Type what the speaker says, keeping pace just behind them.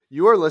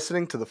You are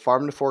listening to the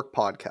Farm to Fork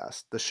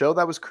podcast, the show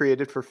that was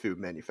created for food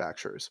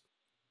manufacturers.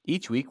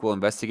 Each week, we'll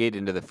investigate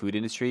into the food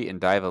industry and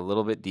dive a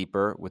little bit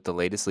deeper with the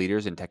latest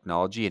leaders in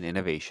technology and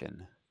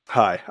innovation.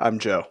 Hi, I'm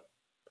Joe.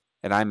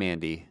 And I'm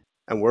Andy.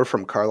 And we're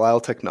from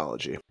Carlisle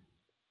Technology.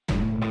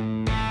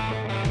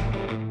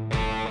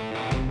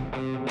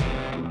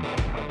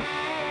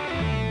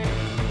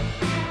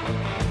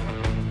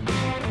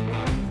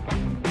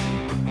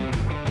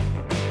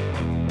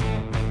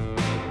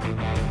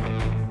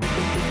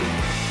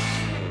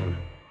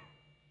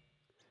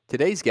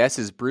 Today's guest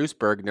is Bruce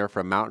Bergner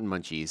from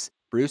Munchies.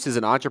 Bruce is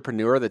an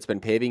entrepreneur that's been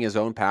paving his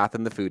own path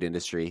in the food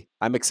industry.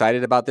 I'm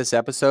excited about this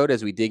episode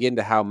as we dig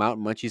into how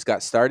Munchies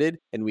got started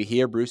and we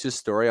hear Bruce's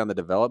story on the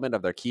development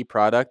of their key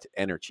product,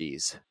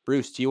 Enercheez.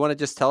 Bruce, do you want to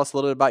just tell us a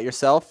little bit about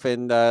yourself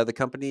and the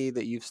company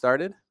that you've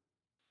started?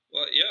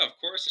 Well, yeah, of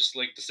course. Just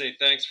like to say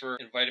thanks for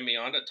inviting me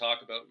on to talk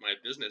about my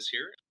business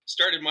here.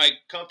 Started my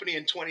company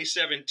in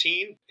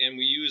 2017, and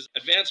we use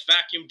advanced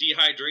vacuum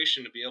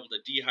dehydration to be able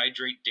to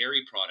dehydrate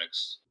dairy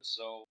products.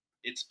 So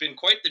it's been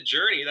quite the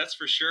journey, that's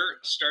for sure.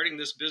 Starting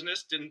this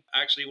business, didn't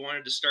actually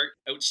wanted to start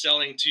out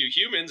selling to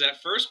humans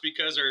at first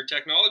because our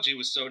technology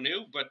was so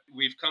new, but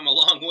we've come a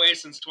long way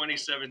since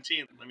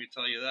 2017. Let me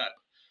tell you that.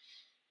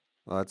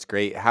 Well, that's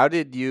great. How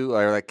did you,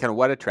 or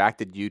what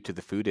attracted you to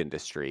the food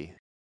industry?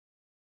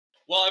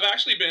 Well, I've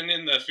actually been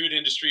in the food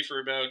industry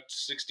for about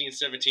 16,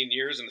 17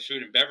 years in the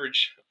food and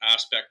beverage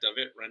aspect of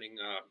it, running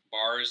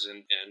bars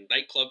and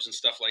nightclubs and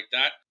stuff like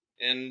that.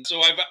 And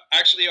so I've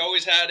actually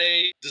always had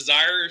a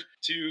desire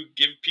to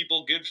give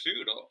people good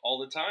food all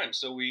the time.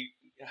 So we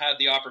had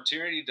the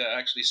opportunity to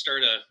actually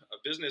start a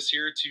business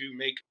here to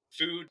make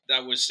food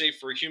that was safe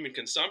for human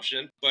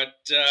consumption. But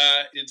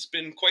it's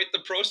been quite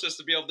the process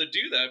to be able to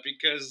do that,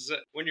 because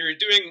when you're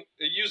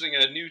using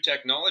a new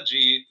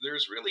technology,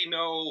 there's really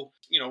no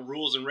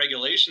rules and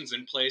regulations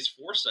in place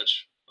for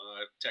such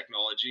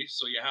technology.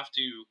 So you have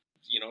to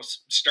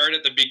start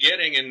at the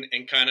beginning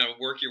and kind of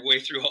work your way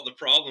through all the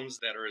problems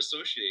that are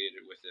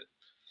associated with it.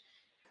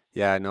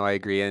 Yeah, no, I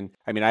agree. And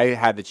I mean, I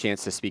had the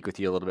chance to speak with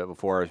you a little bit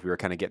before as we were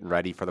kind of getting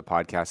ready for the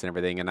podcast and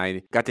everything. And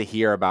I got to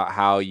hear about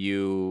how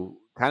you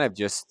kind of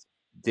just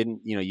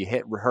didn't, you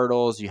hit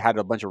hurdles, you had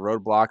a bunch of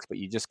roadblocks, but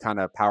you just kind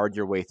of powered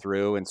your way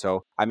through. And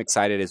so I'm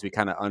excited as we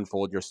kind of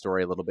unfold your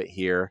story a little bit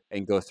here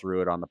and go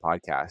through it on the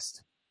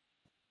podcast.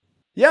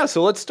 Yeah,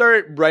 so let's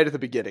start right at the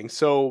beginning.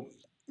 So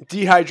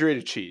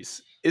dehydrated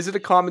cheese. Is it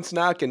a common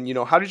snack? And,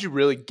 how did you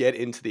really get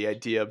into the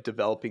idea of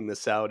developing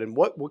this out? And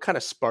what kind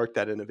of sparked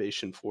that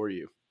innovation for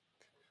you?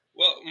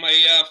 Well, my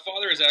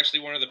father is actually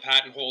one of the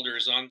patent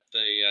holders on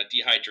the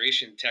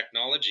dehydration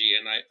technology,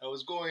 and I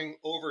was going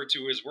over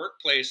to his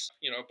workplace,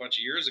 a bunch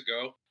of years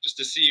ago, just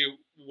to see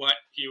what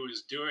he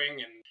was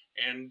doing,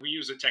 and we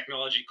use a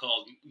technology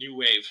called New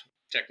Wave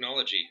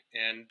technology,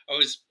 and I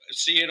was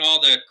seeing all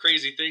the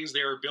crazy things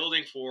they were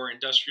building for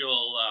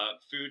industrial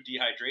food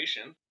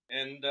dehydration.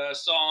 And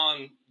saw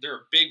on their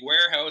big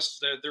warehouse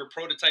their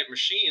prototype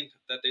machine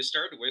that they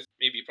started with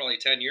maybe probably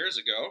 10 years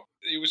ago.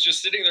 It was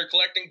just sitting there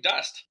collecting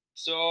dust.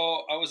 So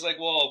I was like,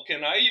 well,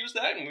 can I use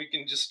that? And we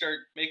can just start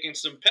making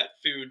some pet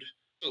food,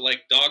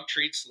 like dog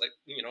treats, like,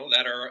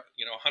 that are,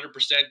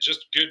 100%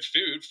 just good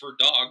food for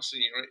dogs.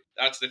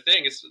 That's the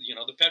thing. It's,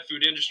 the pet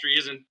food industry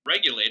isn't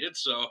regulated.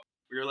 So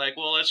we were like,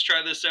 well, let's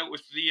try this out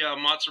with the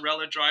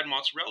dried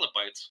mozzarella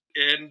bites.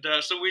 And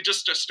so we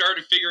just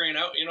started figuring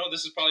out,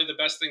 this is probably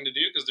the best thing to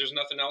do because there's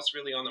nothing else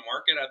really on the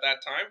market at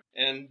that time.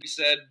 And we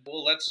said,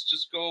 well, let's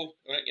just go,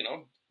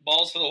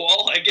 balls to the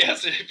wall, I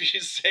guess, if you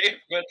say.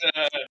 But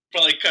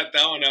probably cut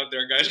that one out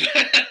there, guys.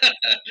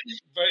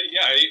 But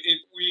yeah,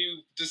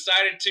 we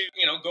decided to,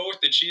 go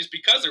with the cheese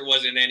because there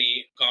wasn't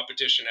any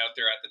competition out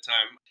there at the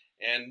time.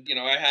 And,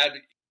 I had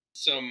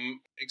some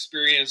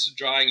experience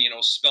drying,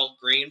 spelt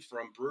grain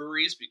from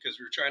breweries because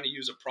we were trying to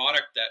use a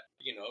product that,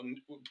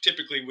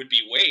 typically would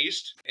be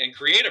waste and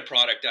create a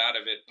product out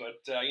of it.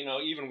 But,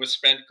 even with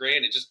spent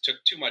grain, it just took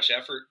too much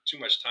effort, too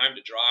much time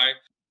to dry.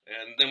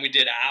 And then we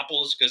did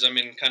apples because I'm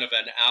in kind of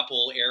an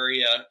apple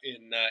area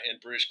in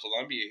British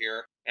Columbia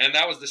here. And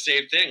that was the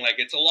same thing. Like,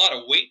 it's a lot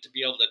of weight to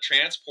be able to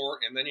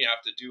transport. And then you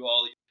have to do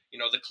all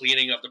the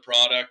cleaning of the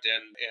product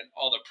and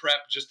all the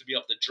prep just to be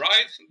able to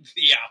dry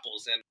the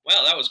apples. And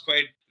well, that was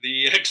quite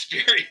the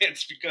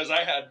experience because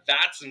I had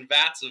vats and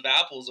vats of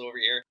apples over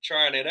here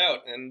trying it out.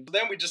 And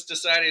then we just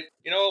decided,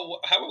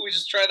 how about we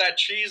just try that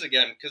cheese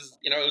again? Because,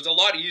 it was a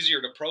lot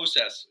easier to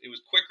process. It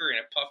was quicker and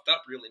it puffed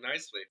up really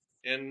nicely.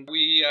 And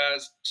we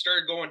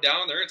started going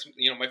down there. It's,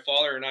 my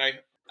father and I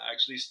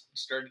actually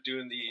started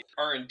doing the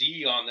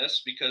R&D on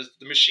this because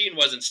the machine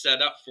wasn't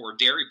set up for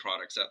dairy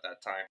products at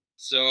that time.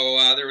 So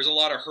there was a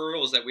lot of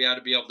hurdles that we had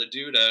to be able to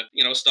do to,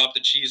 stop the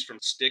cheese from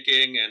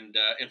sticking and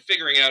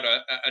figuring out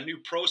a new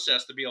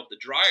process to be able to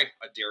dry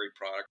a dairy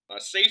product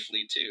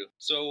safely too.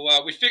 So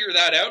we figured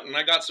that out, and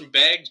I got some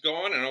bags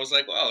going, and I was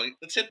like, well,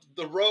 let's hit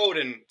the road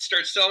and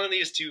start selling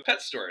these to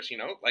pet stores.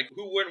 Like,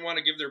 who wouldn't want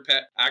to give their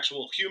pet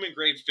actual human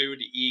grade food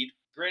to eat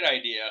Great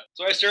idea.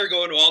 So I started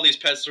going to all these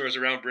pet stores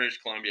around British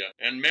Columbia.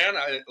 And man,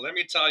 let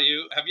me tell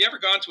you, have you ever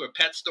gone to a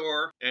pet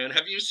store and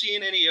have you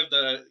seen any of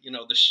the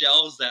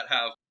shelves that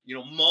have,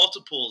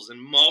 multiples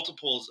and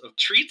multiples of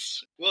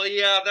treats? Well,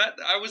 yeah, that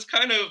I was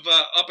kind of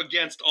up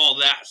against all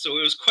that. So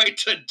it was quite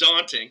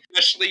daunting,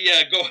 especially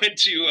going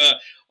to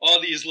all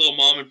these little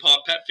mom and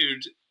pop pet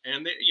food,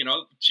 and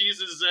cheese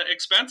is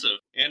expensive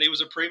and it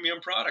was a premium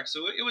product,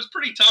 so it was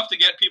pretty tough to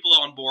get people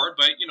on board,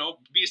 but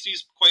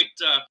BC's quite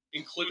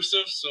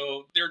inclusive,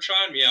 so they're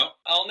trying me out.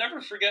 I'll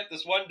never forget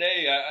this one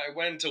day. I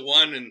went to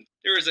one and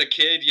there was a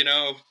kid,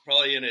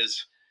 probably in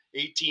his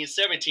 18,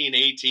 17,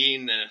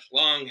 18,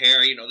 long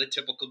hair, the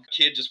typical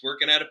kid just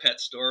working at a pet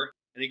store.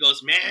 And he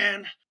goes,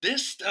 man,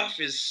 this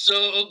stuff is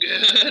so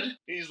good.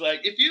 He's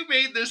like, if you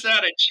made this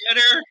out of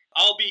cheddar,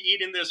 I'll be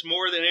eating this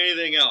more than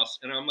anything else.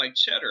 And I'm like,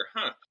 cheddar,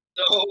 huh?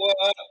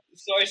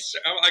 So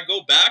I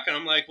go back and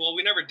I'm like, well,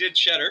 we never did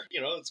cheddar.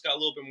 It's got a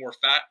little bit more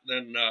fat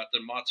than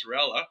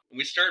mozzarella. And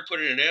we started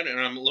putting it in,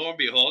 and lo and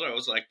behold, I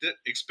was like,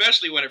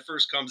 especially when it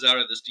first comes out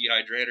of this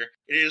dehydrator,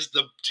 it is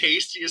the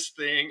tastiest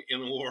thing in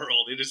the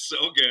world. It is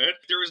so good.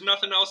 There was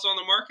nothing else on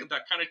the market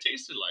that kind of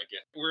tasted like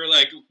it. We're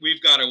like,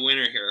 we've got a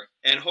winner here.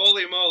 And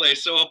holy moly.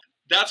 So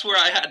that's where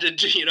I had to,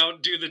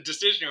 do the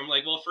decision. I'm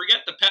like, well,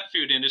 forget the pet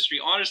food industry.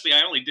 Honestly,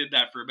 I only did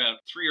that for about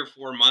 3 or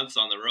 4 months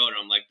on the road.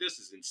 I'm like, this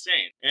is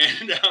insane.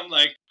 And I'm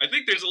like, I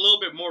think there's a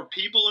little bit more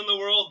people in the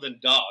world than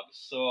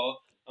dogs. So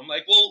I'm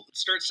like, well,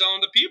 start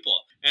selling to people.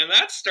 And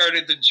that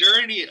started the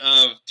journey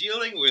of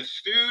dealing with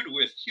food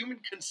with human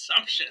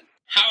consumption.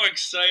 How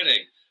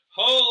exciting.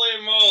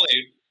 Holy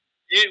moly.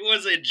 It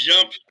was a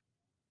jump.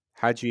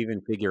 How'd you even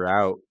figure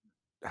out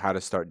how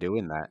to start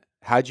doing that?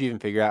 How'd you even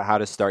figure out how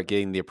to start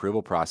getting the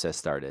approval process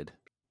started?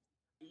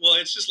 Well,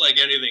 it's just like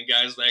anything,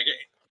 guys. Like,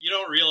 you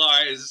don't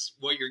realize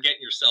what you're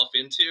getting yourself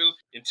into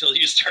until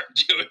you start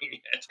doing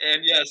it.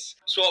 And yes,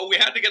 so we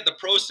had to get the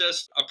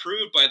process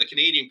approved by the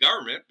Canadian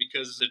government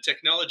because the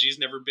technology has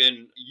never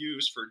been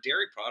used for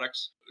dairy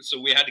products. So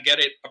we had to get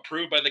it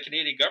approved by the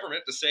Canadian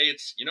government to say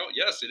it's,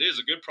 yes, it is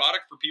a good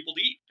product for people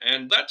to eat.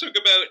 And that took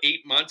about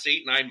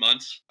 9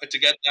 months to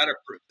get that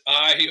approved.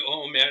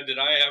 Oh man, did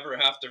I ever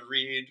have to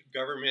read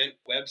government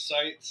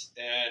websites?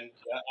 And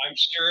I'm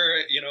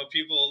sure,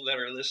 people that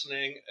are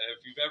listening,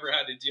 if you've ever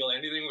had to deal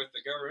anything with the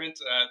government,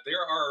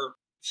 there are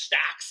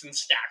stacks and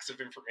stacks of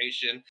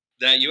information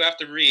that you have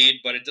to read,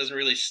 but it doesn't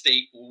really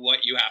state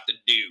what you have to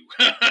do.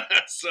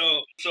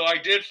 so I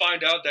did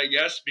find out that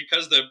yes,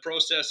 because the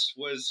process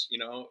was,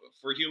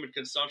 for human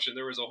consumption,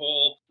 there was a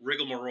whole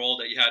rigmarole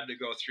that you had to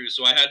go through.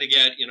 So I had to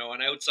get,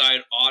 an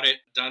outside audit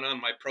done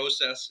on my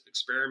process,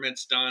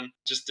 experiments done,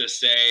 just to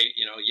say,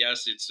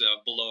 yes, it's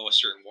below a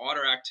certain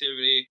water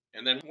activity.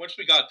 And then once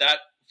we got that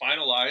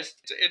finalized,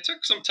 it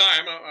took some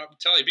time, I'll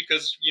tell you,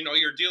 because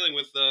you're dealing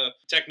with the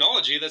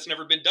technology that's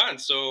never been done,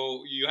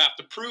 so you have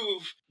to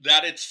prove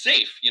that it's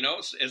safe, and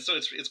so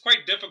it's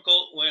quite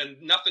difficult when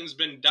nothing's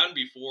been done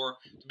before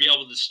to be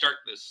able to start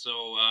this.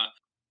 So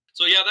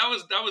yeah,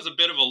 that was a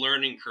bit of a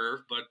learning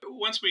curve, but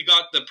once we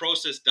got the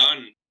process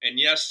done, and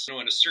yes,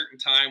 in a certain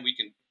time we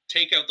can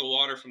take out the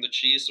water from the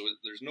cheese so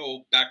there's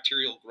no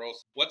bacterial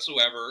growth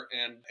whatsoever,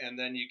 and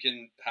then you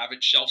can have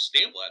it shelf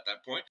stable at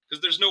that point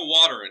because there's no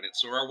water in it.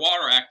 So our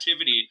water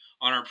activity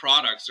on our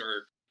products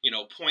are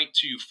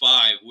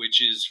 0.25,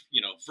 which is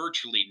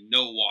virtually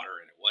no water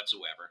in it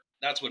whatsoever.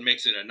 That's what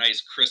makes it a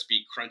nice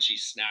crispy crunchy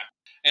snack.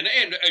 And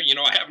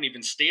I haven't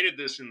even stated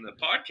this in the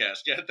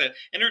podcast yet, that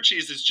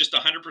Enercheez is just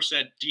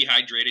 100%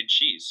 dehydrated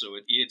cheese. So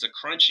it's a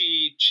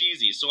crunchy,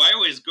 cheesy. So I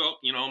always go,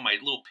 my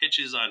little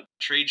pitches on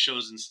trade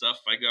shows and stuff,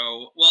 I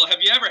go, well, have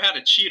you ever had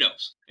a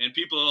Cheetos? And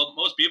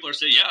most people are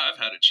saying, yeah, I've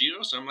had a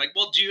Cheetos. So I'm like,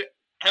 well,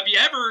 have you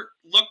ever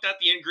looked at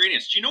the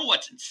ingredients? Do you know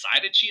what's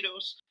inside of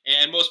Cheetos?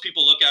 And most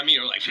people look at me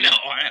and are like, no,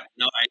 I have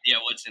no idea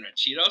what's in a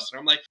Cheetos. And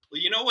I'm like,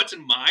 well, you know what's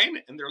in mine?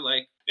 And they're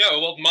like, yeah,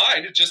 well,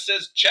 mine, it just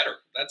says cheddar.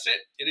 That's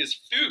it. It is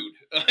food.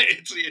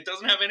 It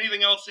doesn't have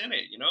anything else in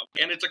it,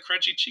 and it's a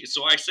crunchy cheese.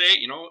 So I say,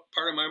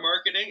 part of my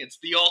marketing, it's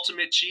the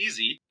ultimate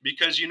cheesy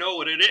because you know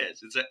what it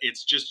is.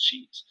 It's just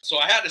cheese. So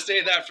I had to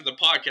say that for the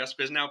podcast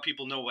because now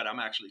people know what I'm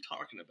actually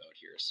talking about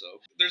here. So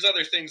there's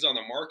other things on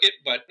the market,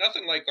 but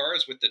nothing like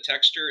ours with the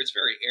texture. It's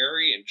very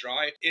airy and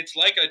dry. It's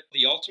like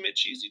the ultimate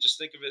cheesy. Just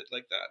think of it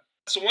like that.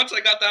 So once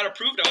I got that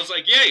approved, I was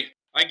like, yay.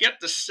 I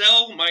get to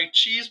sell my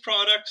cheese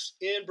products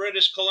in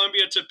British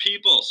Columbia to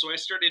people. So I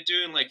started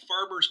doing like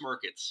farmers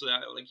markets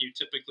like you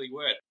typically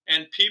would.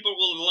 And people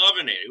were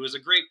loving it. It was a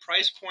great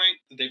price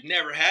point. They've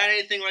never had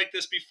anything like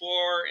this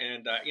before.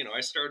 And,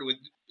 I started with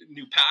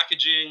new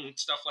packaging and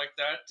stuff like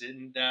that.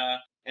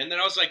 And then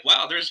I was like,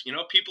 wow, there's,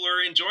 people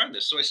are enjoying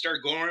this. So I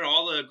started going to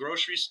all the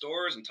grocery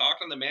stores and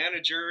talking to the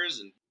managers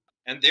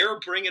and they were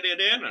bringing it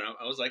in, and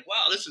I was like,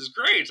 wow, this is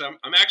great.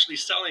 I'm actually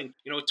selling,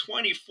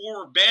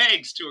 24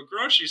 bags to a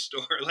grocery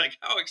store. Like,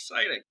 how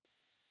exciting.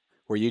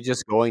 Were you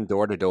just going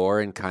door to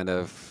door and kind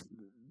of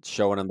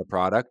showing them the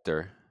product,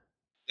 or?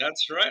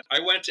 That's right. I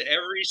went to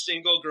every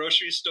single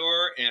grocery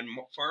store and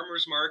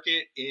farmer's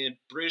market in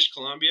British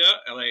Columbia,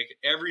 like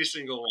every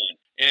single one.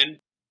 And,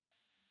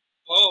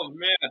 oh,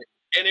 man.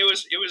 And it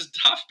was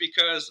tough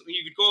because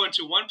you could go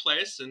into one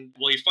place and,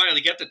 well, you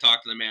finally get to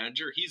talk to the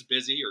manager. He's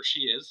busy, or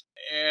she is.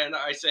 And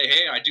I say,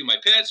 hey, I do my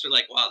pitch. They're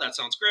like, wow, that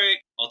sounds great.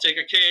 I'll take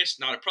a case.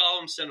 Not a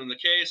problem. Send them the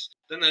case.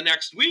 Then the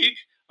next week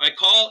I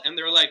call and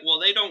they're like, well,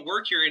 they don't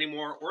work here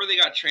anymore, or they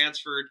got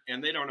transferred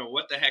and they don't know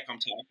what the heck I'm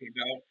talking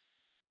about.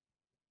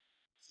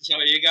 So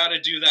you got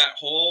to do that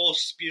whole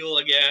spiel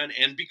again.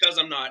 And because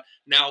I'm not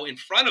now in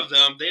front of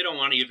them, they don't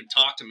want to even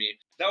talk to me.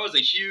 That was a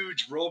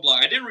huge roadblock.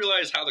 I didn't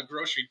realize how the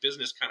grocery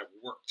business kind of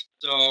worked.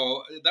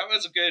 So that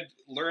was a good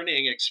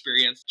learning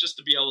experience, just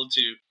to be able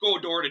to go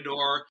door to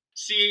door,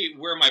 see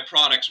where my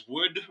products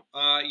would,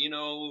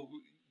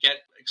 get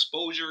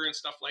exposure and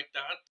stuff like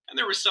that. And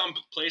there were some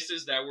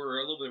places that were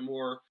a little bit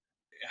more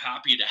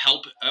happy to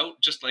help out,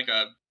 just like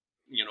a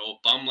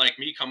bum like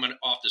me coming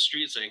off the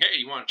street saying, hey,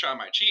 you want to try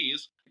my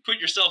cheese? Put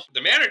yourself in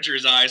the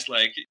manager's eyes,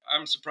 like,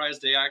 I'm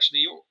surprised they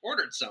actually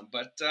ordered some.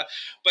 But that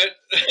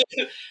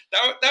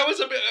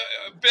was a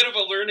bit of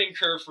a learning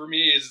curve for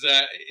me, is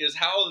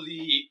how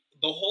the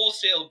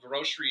wholesale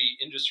grocery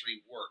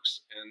industry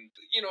works. And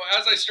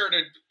as I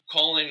started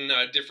calling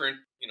different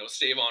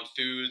save on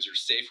foods or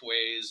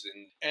Safeways,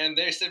 and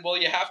they said, well,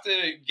 you have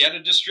to get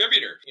a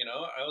distributor.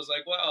 I was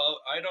like,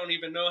 well, I don't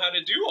even know how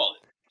to do all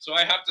this. So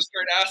I have to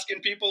start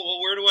asking people, well,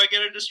 where do I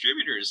get a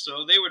distributor?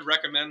 So they would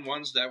recommend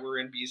ones that were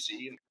in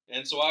BC.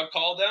 And so I'd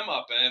call them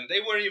up and they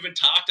wouldn't even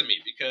talk to me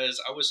because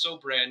I was so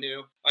brand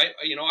new. I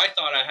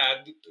thought I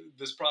had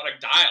this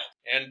product dialed,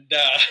 and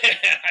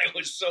I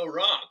was so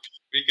wrong,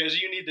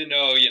 because you need to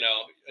know,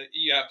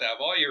 you have to have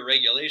all your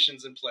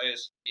regulations in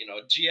place.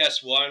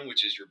 GS1,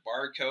 which is your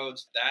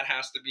barcodes, that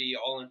has to be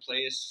all in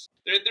place.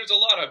 There's a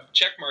lot of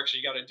check marks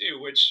you got to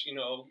do, which,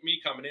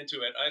 me coming into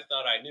it, I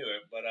thought I knew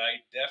it, but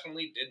I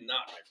definitely did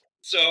not, my friend.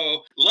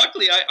 So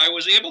luckily, I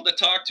was able to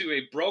talk to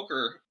a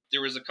broker.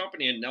 There was a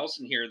company in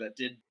Nelson here that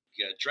did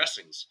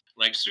dressings,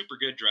 like super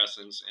good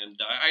dressings. And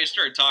I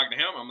started talking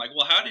to him. I'm like,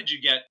 well, how did you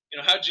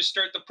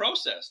start the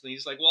process? And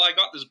he's like, well, I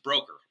got this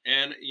broker.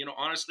 And,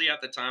 honestly,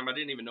 at the time, I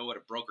didn't even know what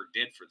a broker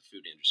did for the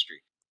food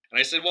industry. And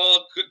I said,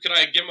 well, could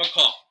I give him a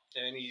call?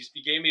 And he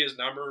gave me his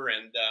number,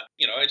 and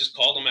I just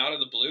called him out of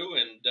the blue,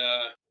 and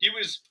he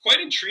was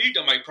quite intrigued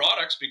on my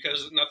products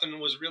because nothing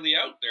was really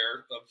out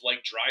there of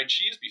like dried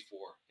cheese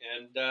before,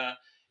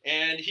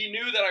 and he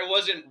knew that I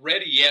wasn't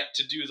ready yet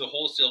to do the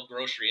wholesale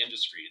grocery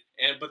industry.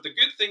 But the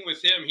good thing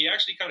with him, he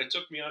actually kind of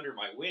took me under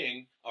my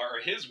wing, or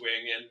his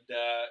wing,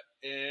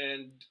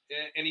 and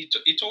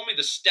he told me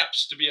the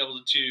steps to be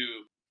able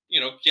to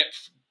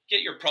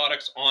get your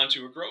products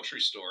onto a grocery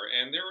store.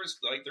 And there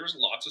was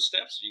lots of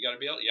steps. You have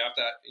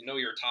to know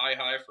your tie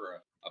high for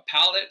a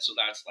pallet. So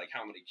that's like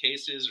how many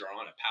cases are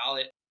on a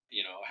pallet,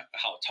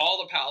 how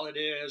tall the pallet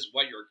is,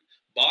 what your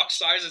box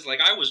sizes. Like,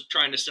 I was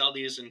trying to sell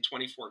these in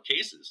 24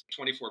 cases,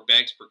 24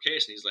 bags per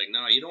case. And he's like,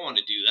 no, you don't want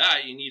to do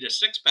that. You need a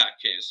 6-pack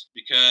case,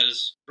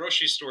 because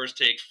grocery stores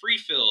take free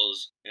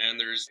fills, and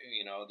there's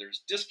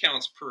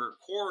discounts per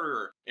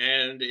quarter.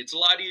 And it's a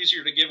lot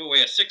easier to give away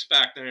a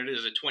 6-pack than it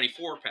is a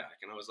 24-pack.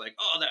 And I was like,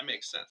 oh, that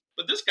makes sense.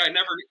 But this guy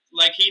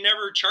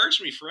never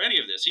charged me for any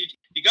of this.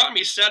 He got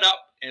me set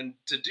up and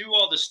to do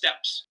all the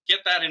steps, get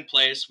that in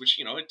place, which,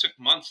 it took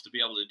months to be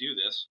able to do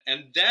this.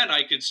 And then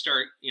I could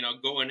start,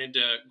 going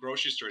into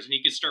grocery stores, and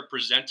he could start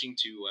presenting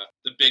to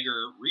the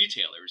bigger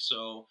retailers.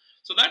 So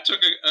that took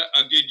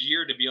a good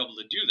year to be able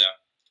to do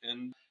that.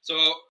 And so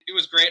it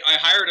was great. I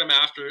hired him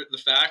after the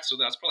fact, so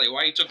that's probably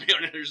why he took me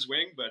under his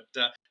wing. But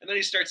and then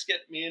he starts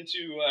getting me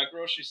into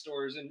grocery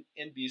stores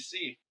in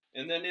BC.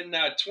 And then in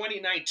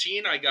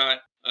 2019, I got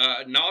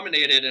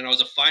nominated, and I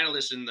was a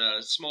finalist in the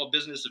Small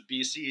Business of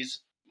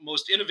BC's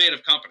Most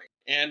Innovative Company.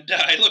 And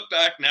I look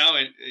back now,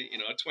 and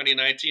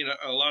 2019,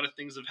 a lot of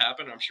things have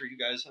happened. I'm sure you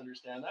guys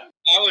understand that.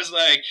 I was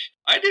like,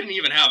 I didn't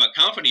even have a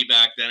company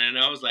back then, and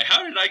I was like,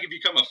 how did I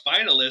become a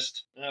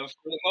finalist for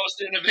the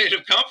Most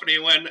Innovative Company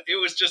when it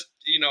was just,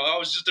 I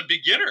was just a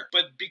beginner?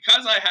 But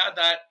because I had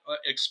that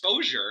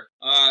exposure,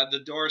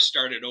 the doors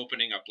started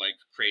opening up like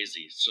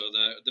crazy. So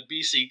the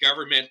BC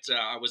government,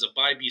 I was a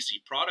Buy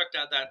BC product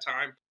at that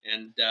time,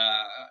 and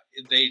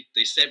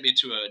they sent me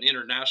to an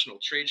international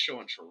trade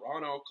show in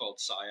Toronto called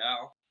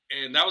SciAl.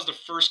 And that was the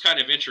first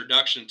kind of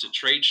introduction to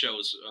trade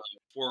shows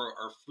for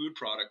our food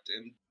product.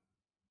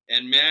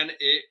 And man,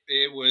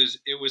 it was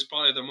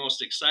probably the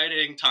most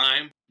exciting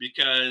time,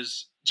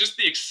 because just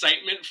the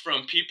excitement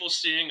from people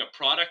seeing a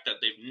product that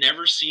they've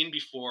never seen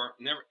before,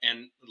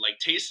 and like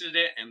tasted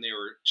it, and they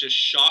were just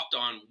shocked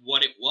on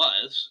what it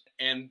was.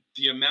 And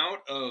the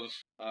amount of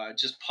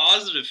just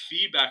positive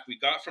feedback we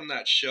got from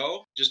that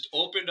show just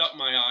opened up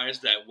my eyes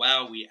that,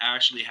 wow, we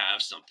actually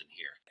have something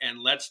here, and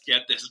let's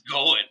get this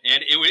going.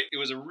 And it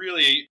was a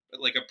really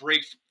like a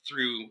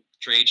breakthrough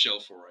trade show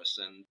for us.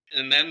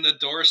 And then the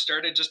doors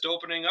started just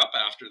opening up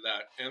after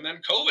that. And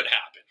then COVID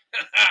happened.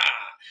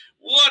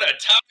 What a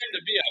time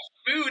to be a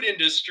food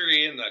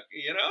industry in the.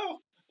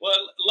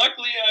 Well,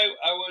 luckily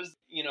I was,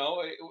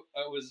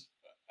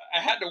 I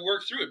had to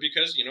work through it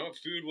because,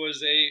 food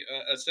was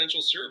a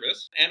essential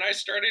service. And I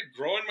started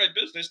growing my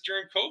business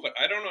during COVID.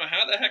 I don't know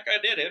how the heck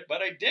I did it,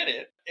 but I did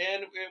it.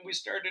 And we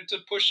started to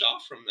push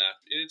off from that.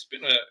 It's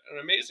been an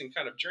amazing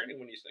kind of journey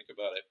when you think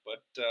about it.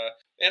 But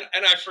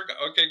and I forgot.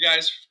 Okay,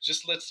 guys,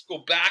 just let's go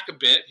back a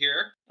bit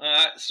here.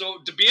 So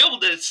to be able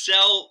to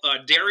sell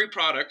dairy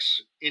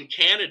products in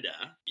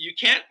Canada, you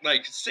can't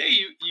say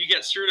you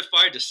get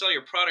certified to sell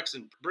your products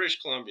in British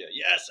Columbia.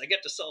 Yes, I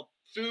get to sell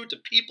food to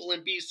people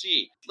in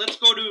BC. Let's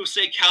go to,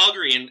 say,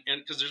 Calgary, and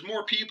because there's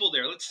more people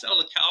there, let's sell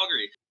to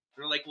Calgary.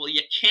 They're like, well,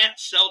 you can't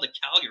sell to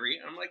Calgary.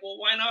 I'm like, well,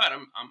 why not?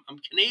 I'm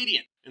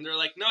Canadian. And they're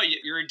like, no,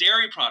 you're a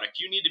dairy product.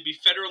 You need to be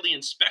federally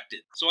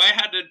inspected. So I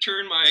had to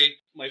turn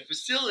my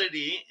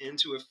facility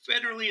into a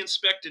federally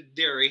inspected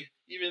dairy,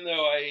 even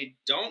though I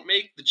don't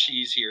make the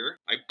cheese here.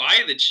 I buy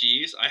the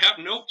cheese. I have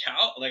no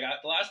cow. The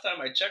last time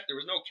I checked, there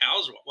was no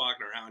cows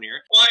walking around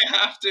here. Well, I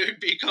have to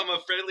become a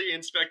federally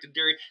inspected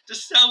dairy to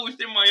sell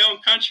within my own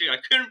country. I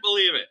couldn't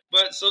believe it.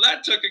 But so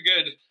that took a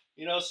good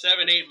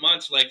 7-8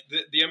 months. Like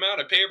the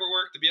amount of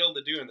paperwork to be able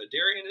to do in the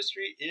dairy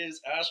industry is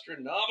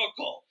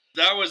astronomical.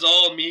 That was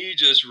all me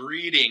just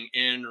reading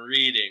and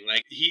reading.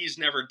 Like, he's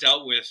never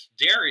dealt with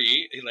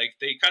dairy. Like,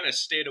 they kind of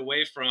stayed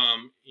away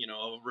from,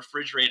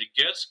 refrigerated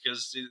goods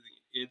because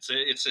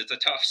it's a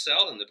tough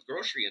sell in the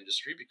grocery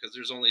industry because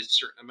there's only a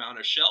certain amount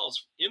of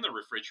shelves in the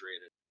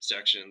refrigerated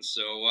section.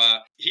 So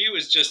he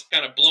was just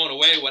kind of blown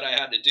away what I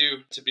had to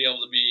do to be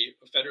able to be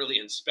federally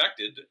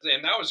inspected.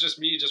 And that was just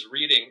me just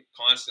reading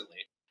constantly.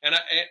 And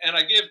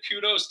I give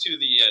kudos to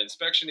the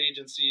inspection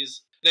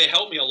agencies. They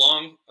helped me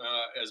along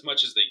as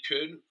much as they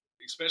could,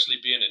 especially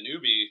being a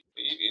newbie.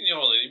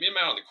 The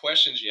amount of the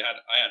questions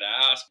I had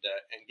asked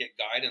and get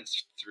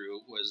guidance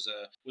through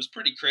was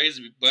pretty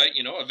crazy. But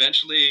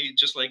eventually,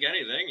 just like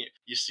anything,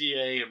 you see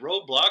a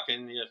roadblock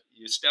and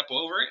you step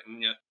over it,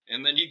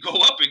 and then you go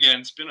up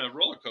again. It's been a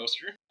roller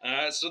coaster.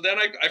 So then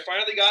I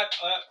finally got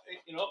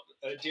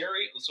a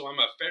dairy. So I'm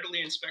a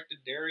federally inspected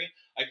dairy.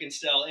 I can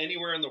sell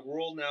anywhere in the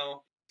world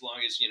now, as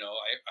long as I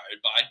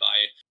abide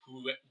by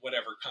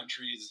whatever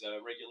countries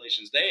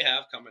regulations they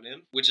have coming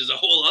in, which is a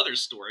whole other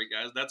story,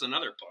 guys. That's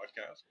another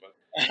podcast. But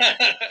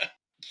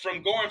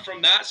from going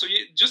from that, so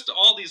just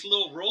all these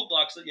little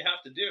roadblocks that you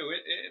have to do,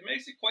 it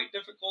makes it quite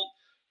difficult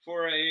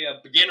for a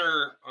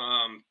beginner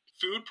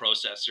food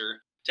processor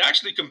to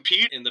actually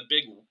compete in the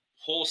big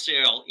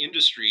wholesale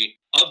industry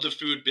of the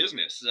food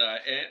business.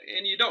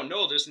 And you don't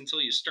know this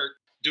until you start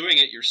doing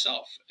it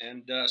yourself.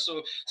 And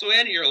so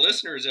any of your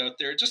listeners out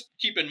there, just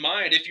keep in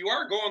mind, if you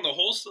are going the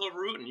wholesale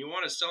route and you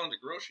want to sell into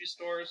grocery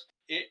stores,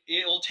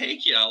 it'll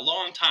take you a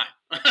long time.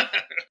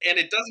 And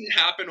it doesn't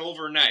happen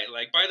overnight.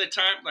 Like, by the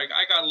time,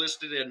 I got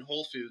listed in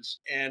Whole Foods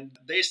and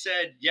they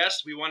said,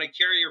 yes, we want to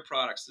carry your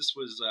products. This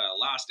was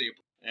last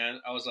April. And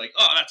I was like,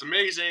 oh, that's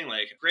amazing.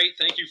 Like, great.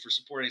 Thank you for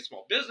supporting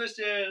small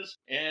businesses.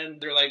 And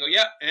they're like, oh,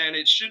 yeah. And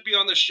it should be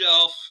on the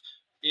shelf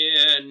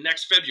in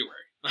next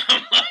February.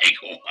 I'm like,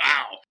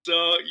 wow.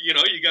 So, you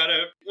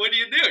gotta, what do?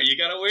 You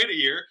gotta wait a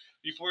year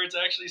before it's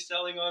actually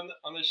selling on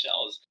the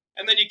shelves.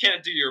 And then you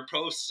can't do your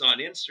posts on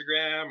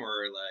Instagram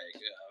or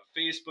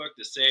Facebook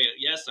to say,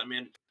 yes, I'm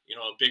in,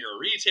 a bigger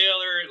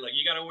retailer. Like,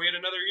 you gotta wait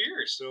another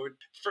year. So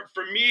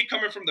for me,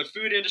 coming from the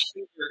food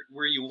industry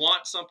where you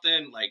want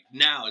something like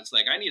now, it's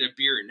like, I need a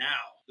beer now.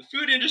 The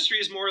food industry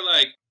is more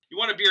like, you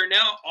want a beer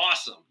now?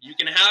 Awesome. You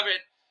can have it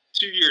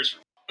 2 years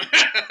from now.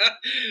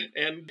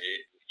 And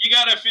you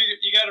gotta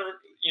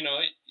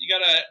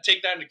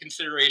take that into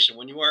consideration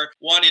when you are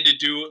wanting to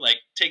do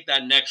take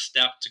that next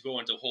step to go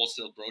into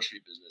wholesale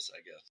grocery business, I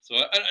guess. So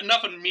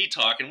enough of me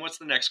talking. What's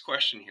the next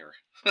question here?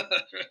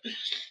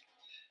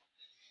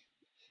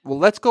 Well,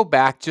 let's go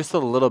back just a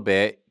little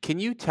bit. Can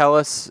you tell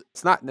us,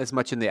 it's not as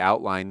much in the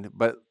outline,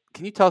 but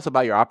can you tell us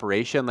about your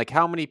operation? Like,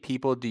 how many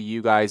people do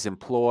you guys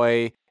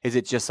employ? Is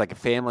it just like a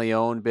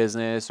family-owned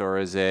business, or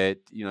is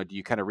it, do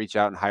you kind of reach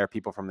out and hire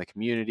people from the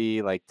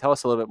community? Like, tell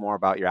us a little bit more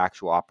about your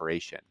actual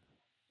operation.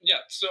 Yeah,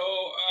 so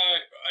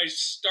I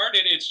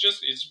started,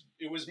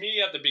 it was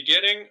me at the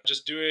beginning,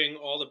 just doing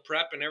all the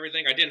prep and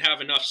everything. I didn't have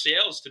enough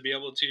sales to be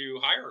able to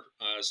hire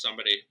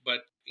somebody.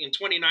 But in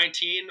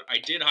 2019, I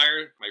did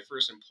hire my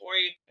first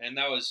employee, and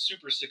that was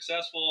super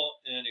successful,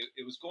 and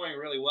it was going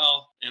really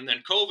well. And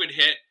then COVID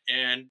hit,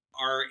 and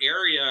our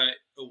area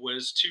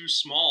was too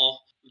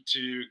small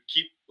to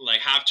keep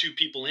have two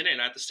people in it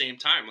at the same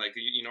time.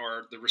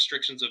 The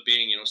restrictions of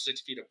being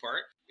 6 feet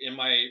apart. In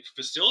my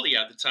facility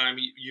at the time,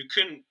 you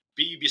couldn't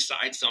be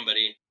beside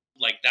somebody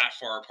like that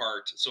far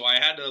apart. So I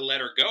had to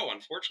let her go,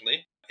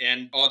 unfortunately.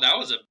 And that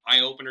was an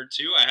eye-opener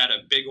too. I had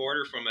a big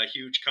order from a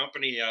huge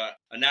company, a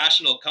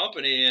national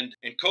company, and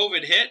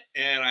COVID hit,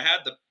 and I had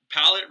the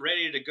pallet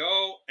ready to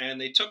go, and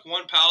they took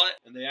one pallet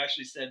and they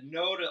actually said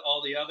no to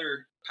all the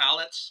other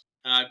pallets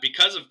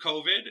because of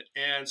COVID.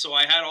 And so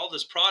I had all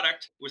this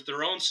product with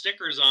their own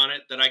stickers on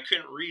it that I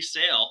couldn't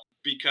resale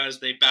because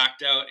they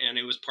backed out, and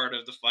it was part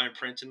of the fine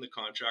print in the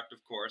contract,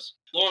 of course.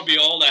 Lo and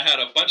behold, I had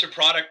a bunch of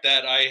product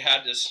that I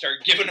had to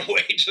start giving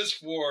away just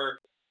for...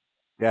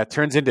 Yeah, it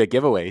turns into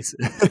giveaways.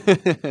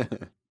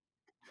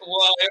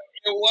 Well,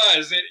 It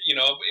was,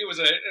 it was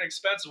an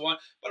expensive one.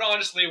 But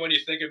honestly, when you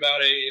think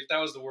about it, if that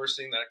was the worst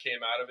thing that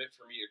came out of it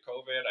for me at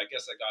COVID, I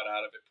guess I got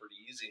out of it pretty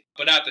easy.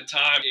 But at the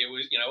time, it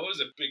was, it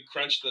was a big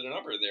crunch to the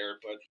number there.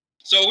 But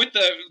so with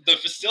the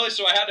facility,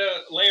 so I had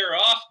to lay her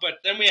off.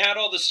 But then we had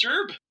all the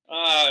CERB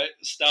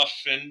stuff,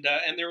 and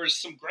there was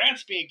some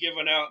grants being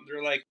given out. And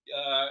they're like,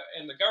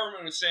 and the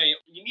government was saying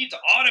you need to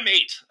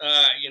automate,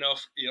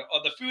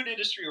 the food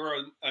industry or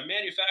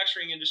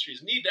manufacturing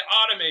industries need to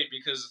automate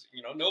because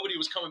nobody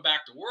was coming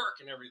back to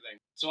work and everything.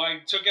 So I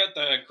took out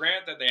the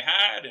grant that they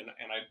had, and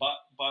I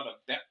bought a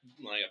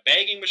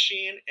bagging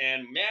machine,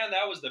 and man,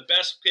 that was the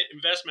best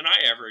investment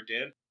I ever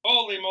did.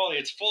 Holy moly,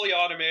 it's fully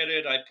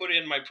automated. I put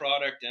in my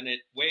product and it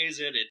weighs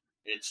it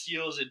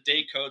seals it,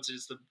 date codes.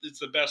 It's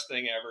the best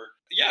thing ever.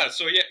 Yeah,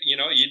 so yeah,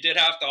 you did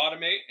have to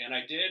automate, and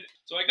I did.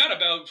 So I got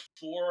about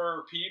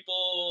 4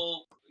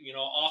 people,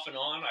 off and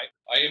on.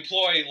 I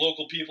employ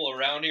local people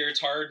around here. It's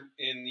hard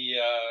in the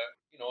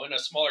in a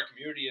smaller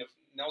community of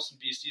Nelson,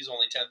 BC is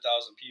only 10,000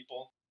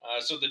 people.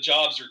 So the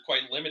jobs are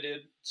quite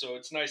limited. So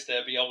it's nice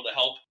to be able to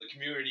help the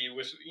community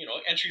with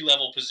entry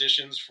level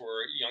positions for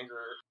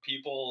younger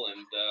people,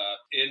 and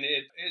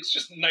it's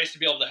just nice to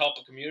be able to help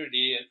a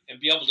community and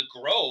be able to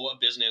grow a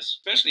business,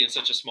 especially in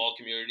such a small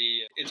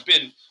community. It's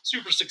been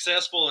super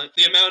successful, and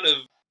the amount of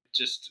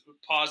just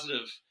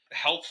positive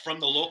help from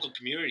the local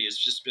community has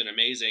just been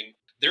amazing.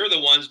 They're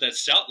the ones that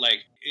sell. Like,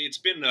 it's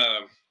been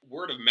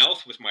word of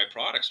mouth with my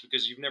products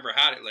because you've never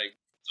had it. Like,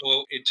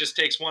 so it just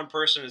takes one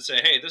person to say,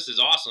 "Hey, this is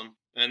awesome,"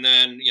 and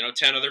then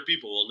 10 other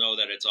people will know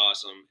that it's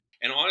awesome.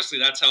 And honestly,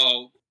 that's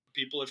how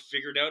people have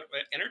figured out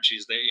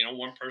Enercheez. They,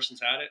 one person's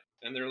had it,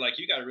 and they're like,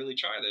 "You got to really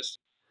try this."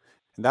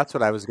 And that's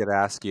what I was going to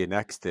ask you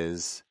next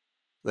is,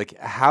 like,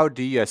 how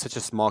do you, as such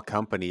a small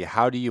company,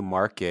 how do you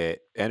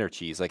market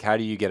Enercheez? Like, how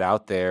do you get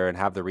out there and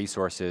have the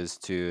resources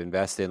to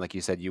invest in? Like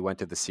you said, you went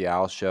to the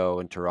Seattle show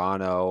in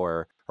Toronto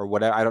or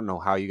whatever. I don't know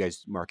how you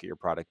guys market your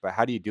product, but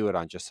how do you do it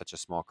on just such a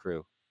small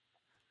crew?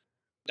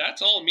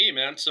 That's all me,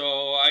 man.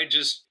 So I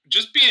just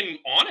being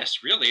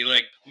honest, really.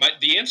 Like,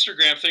 the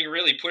Instagram thing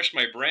really pushed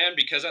my brand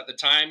because at the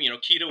time,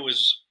 keto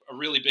was a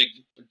really big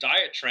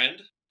diet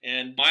trend,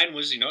 and mine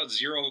was,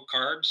 0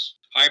 carbs,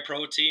 high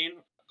protein,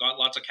 got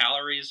lots of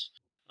calories.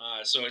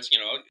 So it's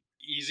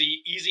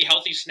easy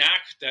healthy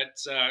snack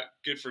that's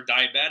good for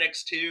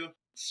diabetics too.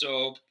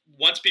 So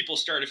once people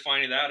started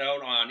finding that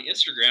out on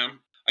Instagram,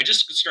 I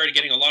just started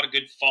getting a lot of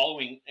good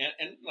following,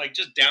 and like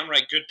just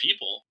downright good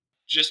people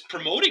just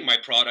promoting my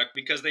product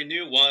because they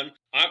knew, one,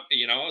 I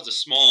was a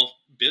small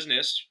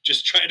business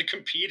just trying to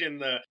compete in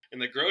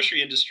the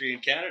grocery industry in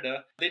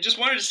Canada. They just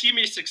wanted to see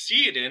me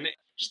succeed, and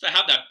just to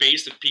have that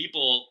base of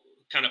people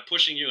kind of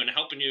pushing you and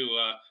helping you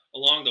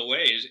along the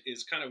way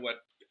is kind of what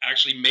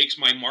actually makes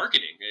my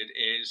marketing. It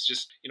is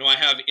just, I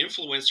have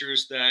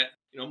influencers that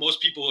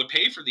most people would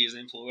pay for these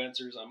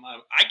influencers.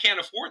 I can't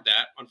afford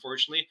that,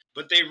 unfortunately,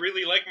 but they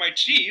really like my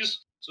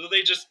cheese. So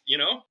they just,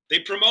 they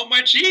promote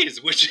my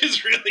cheese, which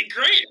is really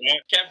great. I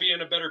can't be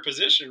in a better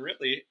position,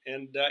 really.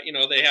 And,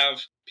 they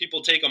have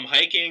people take them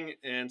hiking.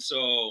 And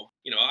so,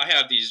 I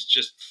have these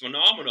just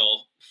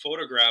phenomenal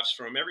photographs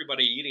from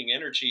everybody eating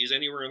Enercheez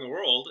anywhere in the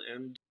world.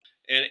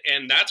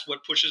 And that's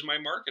what pushes my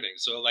marketing.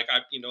 So like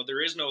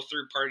there is no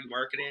third party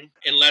marketing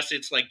unless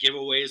it's like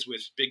giveaways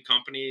with big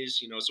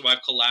companies. So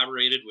I've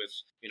collaborated with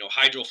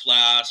Hydro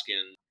Flask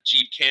and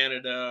Jeep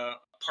Canada,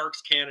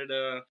 Parks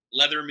Canada,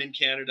 Leatherman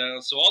Canada.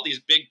 So all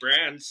these big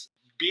brands,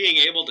 being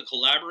able to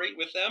collaborate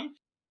with them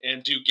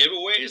and do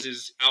giveaways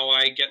is how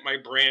I get my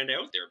brand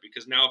out there,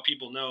 because now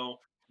people know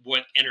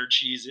what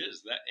Enercheez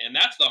is. And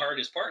that's the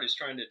hardest part, is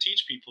trying to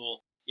teach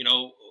people,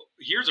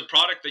 here's a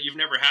product that you've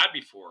never had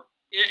before.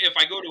 If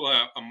I go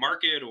to a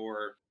market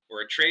or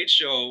a trade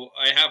show,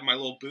 I have my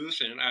little booth,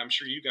 and I'm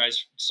sure you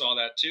guys saw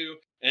that too.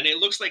 And it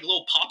looks like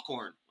little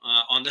popcorn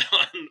on the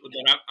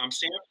that I'm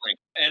sampling,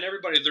 and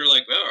everybody, they're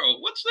like, "Oh,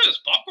 what's this,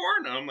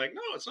 popcorn?" And I'm like,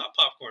 "No, it's not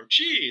popcorn,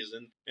 cheese."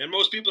 And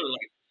most people are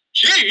like,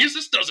 "Cheese?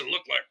 This doesn't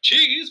look like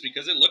cheese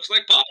because it looks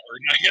like popcorn,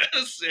 I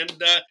guess."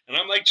 And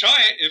I'm like, "Try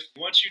it. If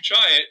once you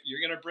try it,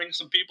 you're gonna bring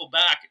some people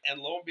back." And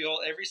lo and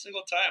behold, every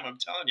single time, I'm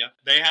telling you,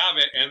 they have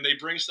it, and they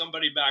bring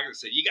somebody back and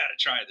say, "You got to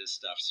try this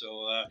stuff."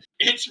 So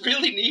it's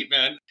really neat,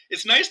 man.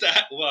 It's nice to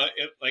have. Well,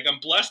 like, I'm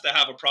blessed to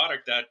have a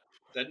product that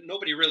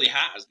nobody really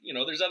has.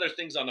 There's other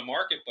things on the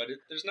market, but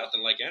there's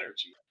nothing like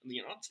Energy.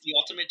 It's the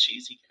ultimate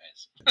cheesy,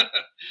 guys.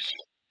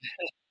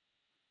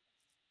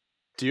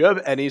 Do you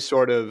have any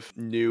sort of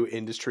new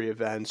industry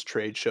events,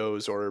 trade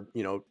shows, or,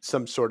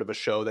 some sort of a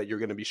show that you're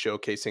going to be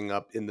showcasing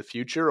up in the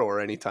future or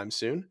anytime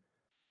soon?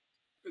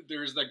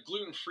 There's the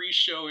gluten-free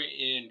show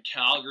in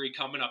Calgary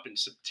coming up in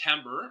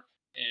September,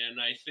 and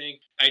I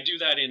think I do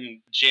that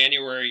in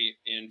January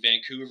in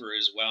Vancouver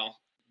as well,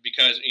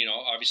 because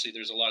obviously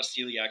there's a lot of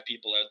celiac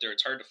people out there.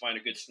 It's hard to find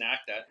a good snack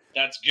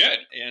that's good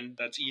and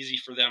that's easy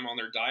for them on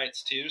their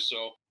diets too.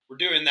 So we're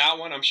doing that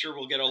one. I'm sure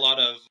we'll get a lot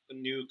of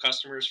new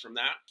customers from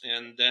that.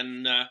 And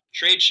then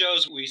trade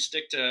shows, we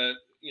stick to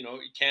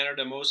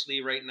Canada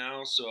mostly right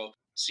now. So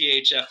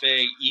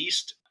CHFA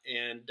East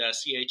and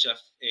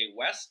CHFA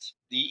West.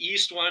 The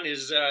East one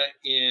is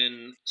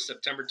in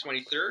September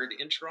 23rd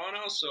in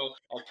Toronto, so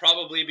I'll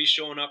probably be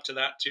showing up to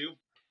that too,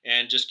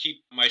 and just keep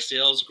my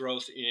sales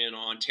growth in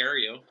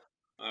Ontario.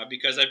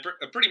 Because I've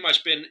pretty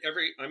much been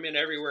I'm in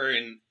everywhere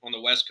on the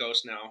West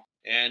Coast now,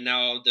 and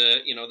now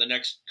the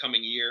next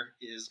coming year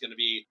is going to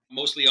be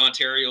mostly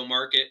Ontario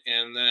market,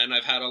 and then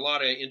I've had a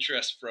lot of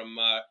interest from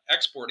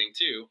exporting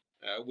too,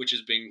 which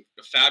has been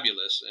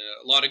fabulous.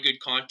 A lot of good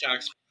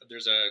contacts.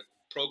 There's a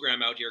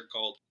program out here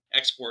called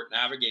Export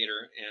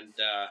Navigator, and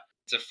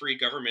it's a free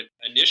government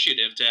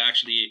initiative to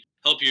actually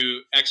help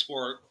you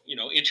export,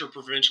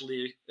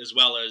 interprovincially as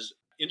well as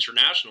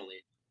internationally.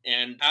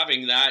 And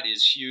having that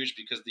is huge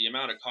because the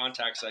amount of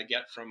contacts I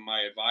get from my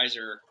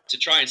advisor to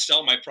try and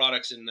sell my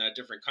products in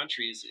different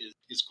countries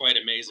is quite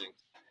amazing.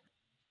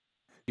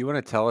 You want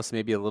to tell us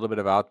maybe a little bit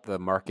about the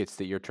markets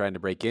that you're trying to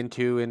break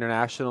into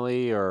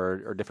internationally,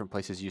 or different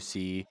places you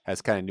see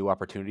as kind of new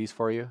opportunities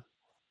for you?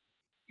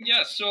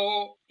 Yeah,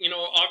 so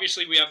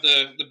obviously we have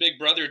the big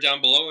brother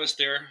down below us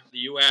there,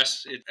 the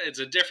U.S. It's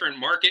a different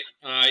market.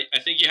 I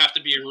think you have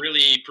to be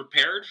really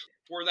prepared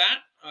for that,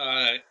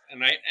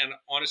 and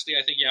honestly,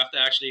 I think you have to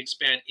actually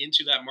expand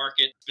into that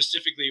market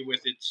specifically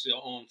with its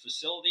own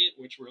facility,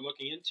 which we're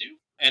looking into,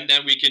 and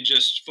then we can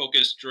just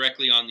focus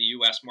directly on the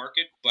U.S.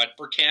 market. But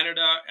for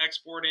Canada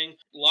exporting,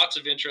 lots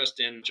of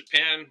interest in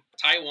Japan,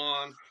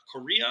 Taiwan,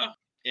 Korea,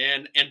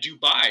 and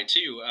Dubai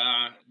too,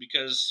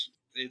 because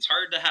it's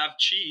hard to have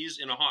cheese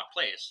in a hot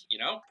place,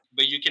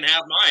 but you can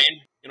have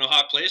mine in a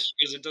hot place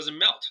because it doesn't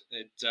melt.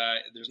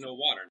 There's no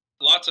water.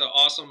 Lots of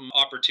awesome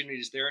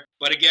opportunities there.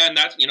 But again,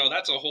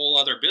 that's a whole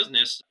other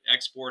business,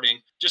 exporting,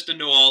 just to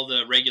know all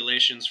the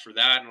regulations for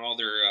that and all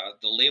their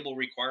the label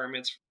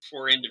requirements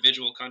for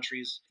individual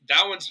countries.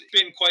 That one's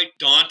been quite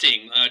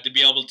daunting to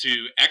be able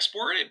to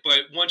export it.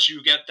 But once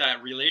you get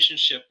that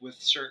relationship with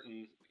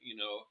certain,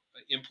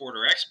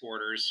 importer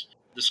exporters,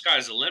 the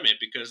sky's the limit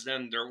because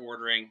then they're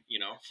ordering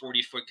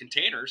 40-foot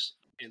containers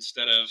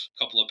instead of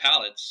a couple of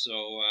pallets.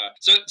 So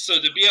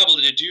to be able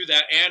to do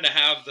that and to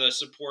have the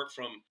support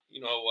from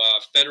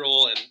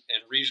federal and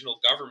regional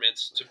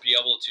governments to be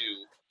able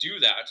to do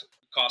that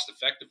cost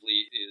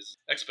effectively is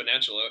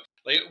exponential.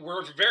 Like,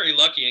 we're very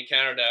lucky in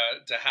Canada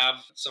to have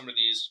some of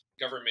these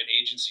government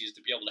agencies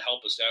to be able to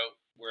help us out.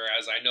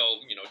 Whereas I know,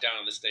 down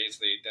in the States,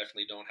 they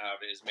definitely don't have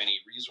as many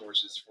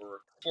resources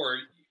for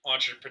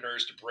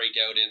entrepreneurs to break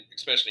out in,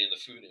 especially in the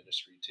food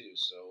industry too.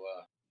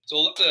 So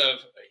lots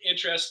of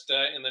interest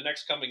in the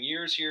next coming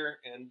years here,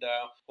 and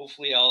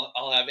hopefully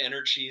I'll have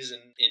Enercheez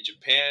in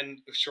Japan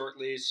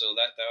shortly. So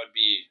that would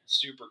be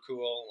super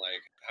cool.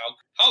 Like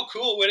how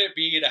cool would it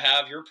be to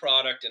have your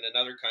product in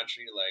another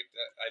country? Like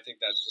I think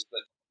that's just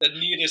the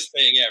neatest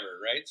thing ever,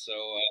 right? So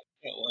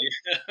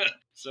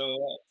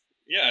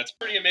yeah, it's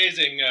pretty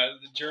amazing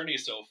the journey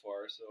so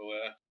far.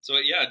 So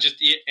yeah,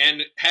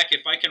 and heck,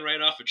 if I can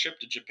write off a trip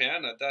to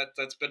Japan,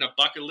 that's been a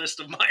bucket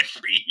list of mine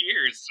for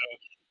years.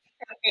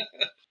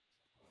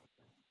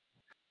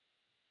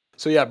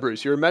 So yeah,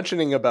 Bruce, you were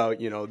mentioning about,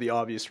 the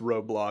obvious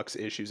roadblocks,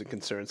 issues, and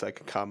concerns that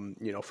could come,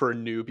 for a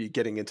newbie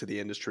getting into the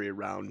industry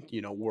around,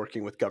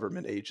 working with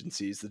government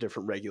agencies, the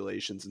different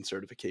regulations and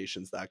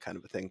certifications, that kind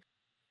of a thing.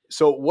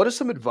 So what is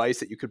some advice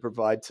that you could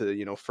provide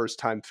to,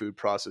 first-time food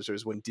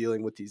processors when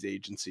dealing with these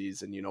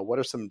agencies? And, what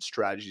are some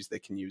strategies they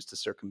can use to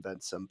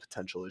circumvent some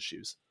potential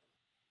issues?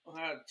 Well,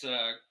 that's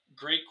a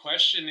great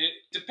question. It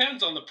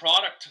depends on the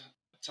product.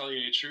 To tell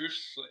you the truth,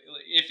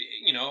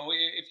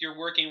 if you're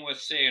working with,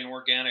 say, an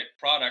organic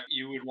product,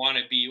 you would want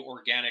to be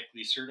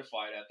organically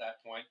certified at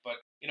that point. But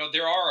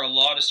there are a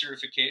lot of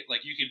certificate.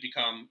 Like you could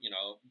become,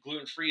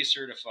 gluten-free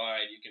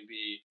certified. You can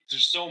be.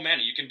 There's so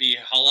many. You can be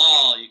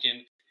halal. You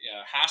can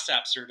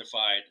HACCP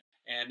certified.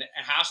 And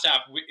HACCP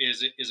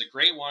is a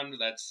great one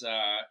that's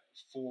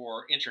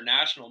for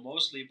international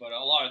mostly, but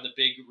a lot of the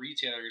big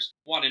retailers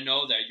want to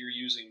know that you're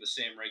using the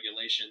same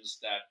regulations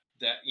that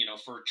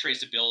for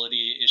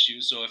traceability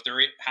issues. So if there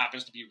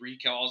happens to be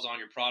recalls on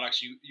your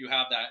products, you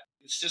have that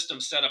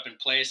system set up in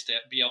place to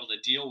be able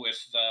to deal with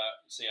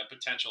say a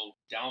potential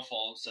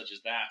downfall such as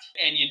that.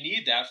 And you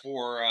need that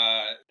for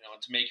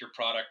to make your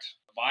product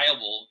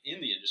viable in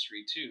the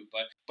industry too.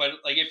 But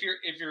like if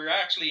you're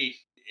actually,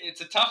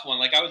 it's a tough one.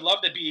 Like I would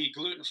love to be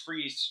gluten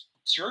free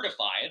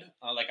certified.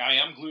 Like I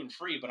am gluten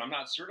free, but I'm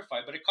not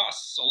certified. But it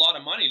costs a lot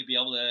of money to be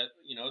able to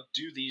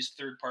do these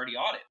third party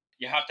audit.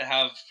 You have to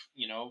have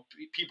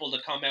people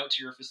to come out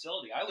to your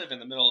facility. I live in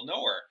the middle of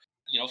nowhere.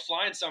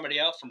 Flying somebody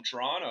out from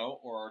Toronto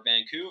or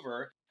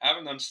Vancouver,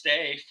 having them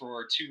stay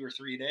for 2 or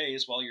 3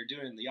 days while you're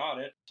doing the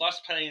audit,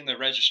 plus paying the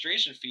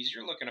registration fees,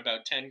 you're looking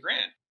about 10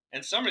 grand.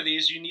 And some of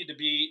these you need to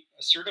be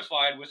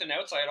certified with an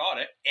outside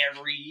audit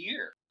every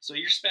year. So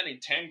you're spending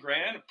 10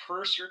 grand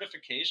per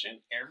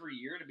certification every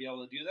year to be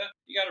able to do that.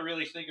 You got to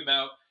really think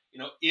about,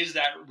 is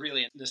that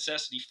really a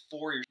necessity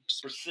for your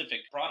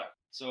specific product?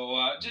 So,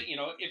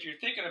 if you're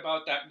thinking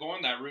about that,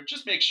 going that route,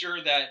 just make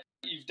sure that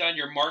you've done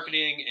your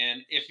marketing.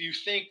 And if you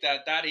think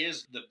that that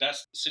is the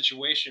best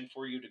situation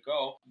for you to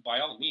go,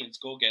 by all means,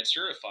 go get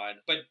certified.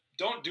 But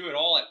don't do it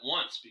all at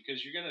once,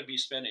 because you're going to be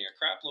spending a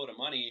crap load of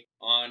money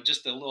on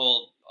just a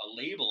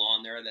label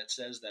on there that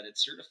says that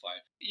it's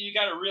certified. You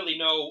got to really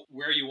know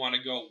where you want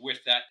to go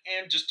with that,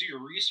 and just do your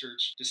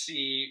research to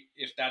see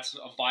if that's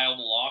a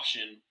viable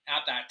option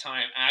at that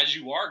time as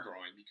you are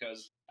growing.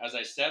 Because as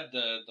I said,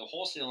 the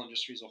wholesale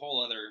industry is a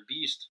whole other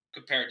beast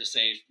compared to,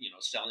 say,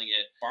 selling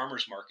it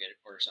farmers market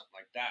or something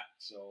like that.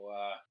 So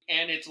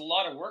and it's a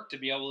lot of work to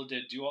be able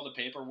to do all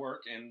the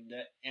paperwork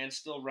and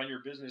still run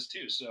your business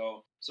too.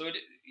 So it,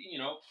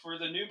 for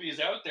the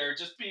newbies out there,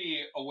 just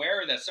be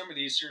aware that some of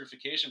these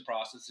certification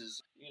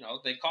processes,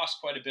 they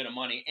cost quite a bit of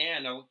money,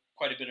 and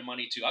quite a bit of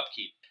money to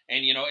upkeep.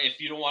 And if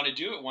you don't want to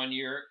do it 1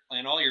 year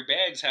and all your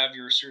bags have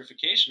your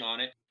certification on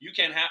it, you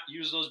can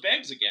use those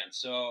bags again.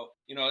 So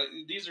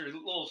these are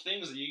little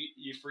things that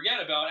you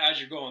forget about as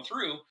you're going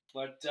through,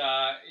 but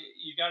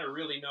you got to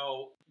really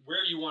know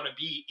where you want to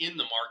be in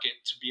the market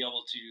to be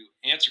able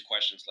to answer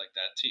questions like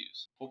that too.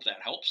 So hope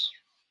that helps.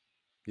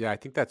 Yeah, I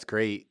think that's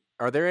great.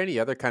 Are there any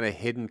other kind of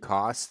hidden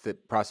costs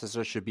that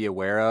processors should be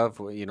aware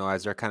of,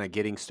 as they're kind of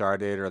getting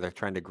started or they're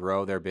trying to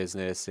grow their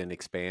business and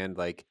expand?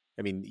 Like,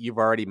 I mean, you've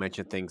already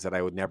mentioned things that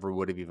I would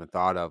have even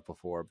thought of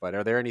before, but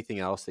are there anything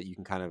else that you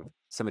can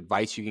some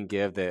advice you can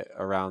give that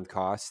around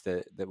costs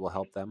that will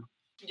help them?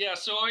 Yeah,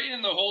 so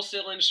in the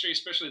wholesale industry,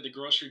 especially the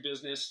grocery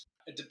business,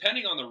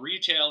 depending on the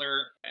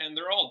retailer, and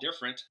they're all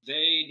different,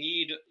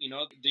 they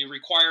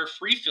require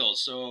free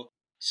fills. So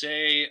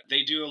say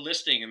they do a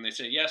listing and they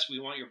say, yes, we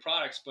want your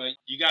products, but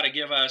you got to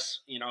give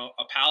us,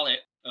 a pallet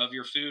of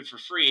your food for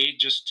free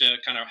just to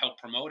kind of help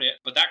promote it.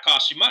 But that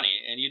costs you money,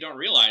 and you don't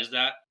realize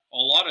that a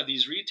lot of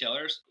these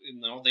retailers,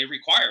 they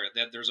require it,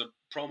 that there's a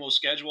promo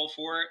schedule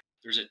for it.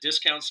 There's a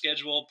discount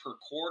schedule per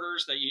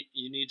quarters that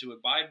you need to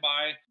abide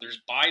by.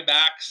 There's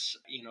buybacks.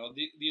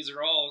 These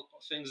are all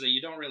things that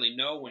you don't really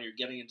know when you're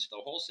getting into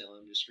the wholesale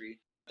industry,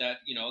 that,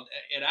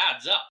 it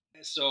adds up.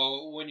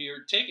 So when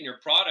you're taking your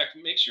product,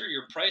 make sure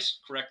you're priced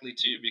correctly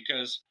too,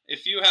 because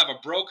if you have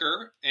a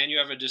broker and you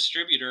have a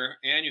distributor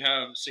and you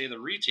have, say, the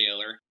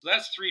retailer,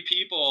 that's three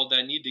people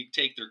that need to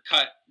take their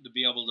cut to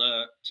be able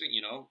to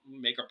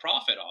make a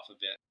profit off of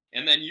it.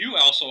 And then you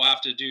also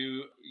have to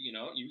do,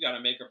 you got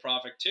to make a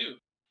profit too.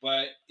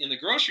 But in the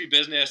grocery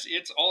business,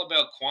 it's all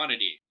about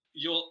quantity.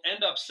 You'll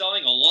end up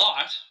selling a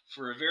lot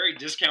for a very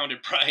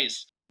discounted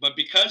price, but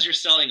because you're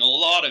selling a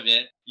lot of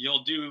it,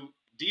 you'll do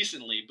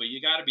decently, but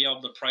you got to be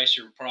able to price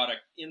your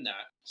product in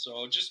that.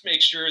 So just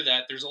make sure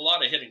that there's a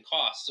lot of hidden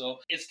costs. So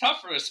it's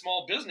tough for a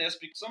small business,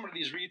 because some of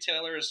these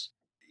retailers,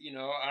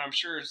 I'm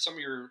sure some of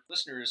your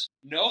listeners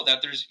know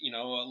that there's,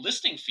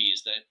 listing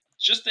fees that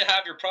just to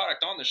have your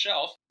product on the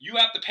shelf, you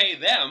have to pay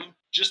them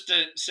just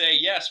to say,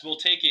 yes, we'll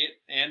take it.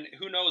 And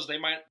who knows, they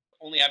might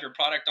only have your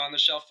product on the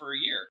shelf for a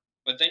year,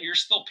 but then you're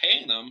still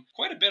paying them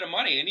quite a bit of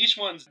money. And each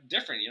one's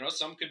different.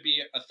 Some could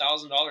be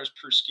 $1,000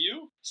 per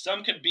SKU.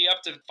 Some could be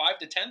up to $5,000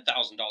 to $10,000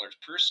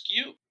 per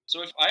SKU.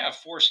 So if I have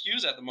 4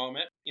 SKUs at the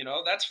moment,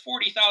 that's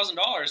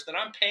 $40,000 that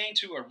I'm paying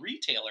to a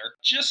retailer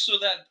just so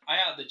that I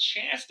have the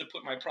chance to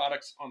put my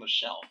products on the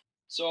shelf.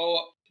 So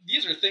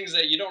these are things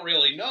that you don't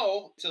really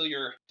know until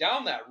you're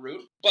down that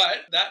route.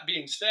 But that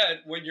being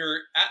said, when you're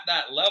at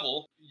that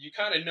level, you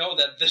kind of know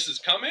that this is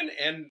coming.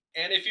 And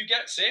if you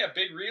get, say, a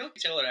big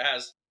retailer that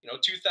has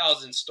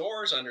 2,000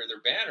 stores under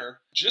their banner,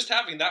 just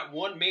having that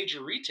one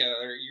major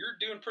retailer, you're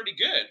doing pretty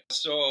good.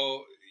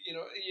 So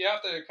you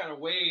have to kind of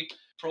weigh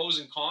pros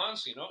and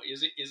cons.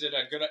 Is it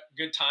a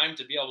good time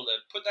to be able to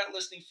put that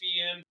listing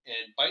fee in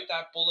and bite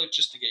that bullet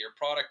just to get your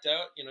product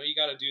out? You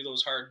got to do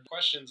those hard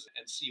questions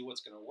and see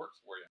what's going to work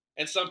for you.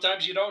 And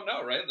sometimes you don't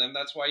know, right? Then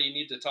that's why you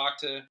need to talk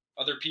to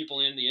other people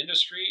in the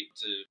industry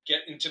to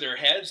get into their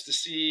heads to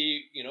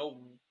see,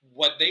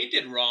 what they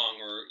did wrong,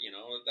 or,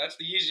 that's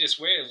the easiest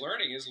way of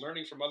learning, is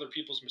learning from other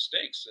people's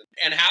mistakes,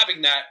 and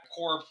having that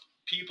core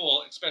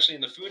people, especially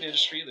in the food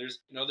industry. There's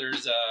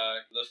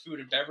the Food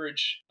and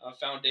Beverage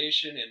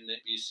Foundation in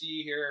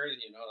BC here,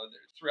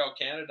 throughout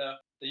Canada,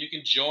 that you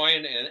can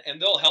join,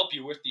 and they'll help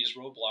you with these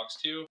roadblocks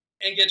too,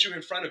 and get you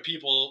in front of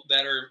people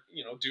that are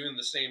doing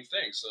the same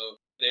thing, so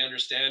they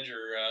understand your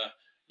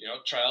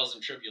trials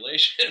and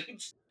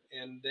tribulations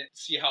and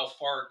see how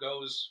far it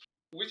goes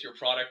with your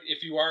product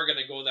if you are going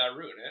to go that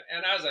route.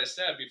 And as I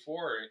said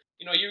before,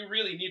 you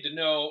really need to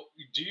know,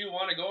 do you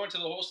want to go into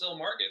the wholesale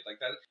market? Like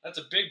that's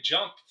a big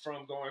jump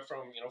from going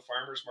from,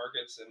 farmers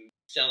markets and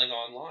selling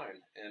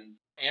online. And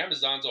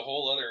Amazon's a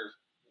whole other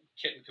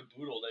kit and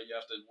caboodle that you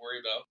have to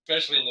worry about,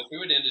 especially in the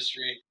food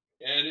industry.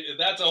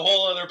 And that's a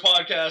whole other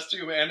podcast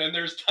too, man. And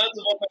there's tons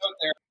of them out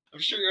there.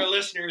 I'm sure your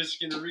listeners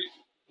can read.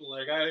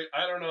 Like,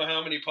 I don't know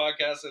how many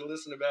podcasts I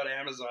listen about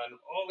Amazon.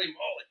 Holy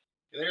moly.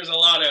 There's a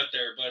lot out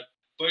there, but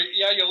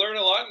yeah, you learn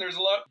a lot, and there's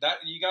a lot that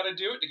you got to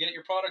do it to get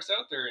your products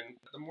out there. And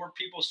the more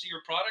people see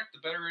your product, the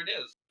better it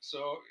is.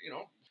 So,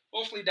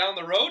 hopefully down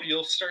the road,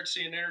 you'll start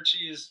seeing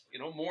Enercheez,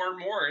 more and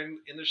more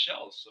in the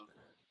shelves. So.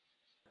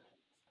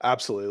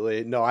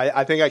 Absolutely. No,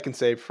 I think I can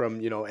say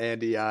from,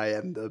 Andy,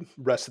 and the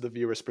rest of the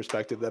viewers'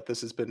 perspective that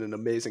this has been an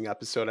amazing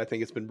episode. I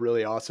think it's been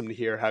really awesome to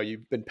hear how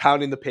you've been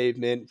pounding the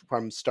pavement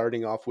from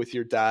starting off with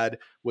your dad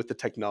with the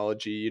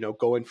technology,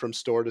 going from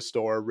store to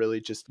store, really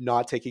just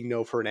not taking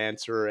no for an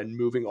answer and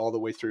moving all the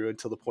way through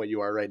until the point you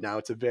are right now.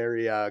 It's a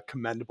very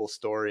commendable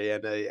story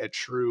and a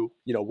true,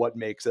 what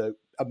makes a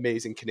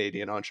amazing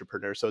Canadian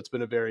entrepreneur. So it's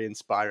been a very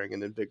inspiring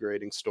and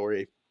invigorating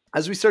story.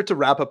 As we start to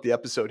wrap up the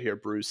episode here,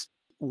 Bruce,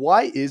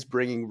 why is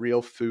bringing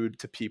real food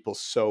to people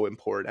so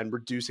important and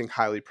reducing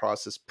highly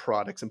processed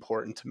products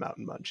important to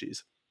Mountain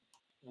Munchies?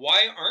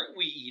 Why aren't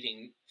we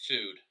eating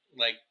food,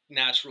 like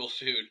natural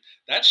food?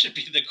 That should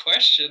be the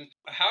question.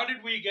 How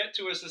did we get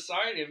to a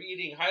society of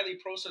eating highly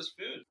processed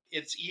food?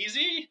 It's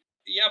easy.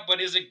 Yeah, but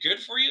is it good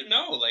for you?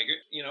 No. Like,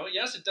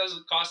 yes, it does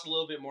cost a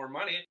little bit more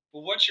money,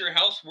 but what's your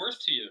health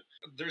worth to you?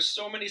 There's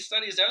so many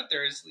studies out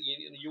there.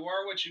 You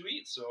are what you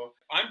eat. So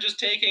I'm just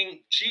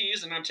taking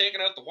cheese and I'm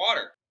taking out the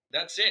water.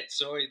 That's it.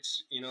 So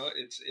it's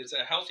as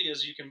healthy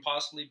as you can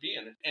possibly be.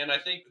 And I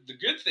think the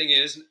good thing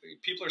is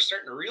people are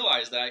starting to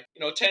realize that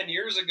 10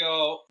 years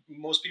ago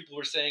most people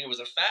were saying it was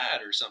a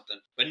fad or something,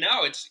 but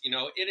now it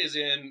is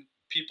in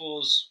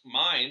people's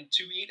mind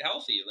to eat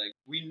healthy. Like,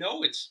 we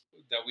know it's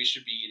that we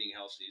should be eating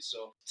healthy,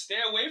 so stay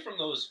away from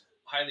those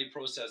highly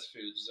processed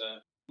foods.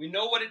 We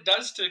know what it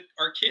does to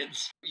our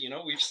kids.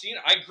 We've seen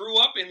it. I grew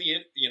up in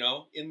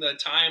the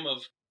time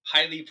of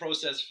highly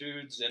processed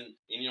foods and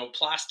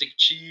plastic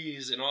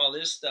cheese and all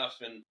this stuff.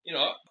 And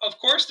of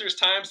course there's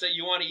times that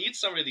you want to eat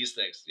some of these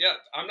things. Yeah,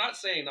 I'm not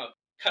saying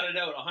cut it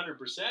out 100%.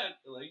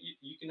 Like,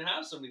 you can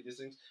have some of these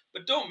things,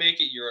 but don't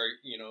make it your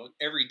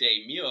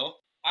everyday meal.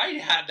 I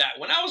had that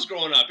when I was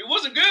growing up. It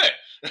wasn't good.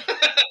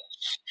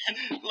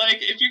 Like,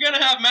 if you're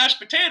gonna have mashed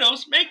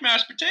potatoes, make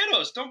mashed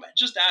potatoes. Don't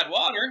just add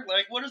water.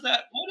 Like, what is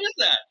that? What is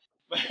that?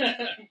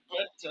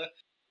 but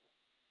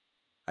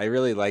I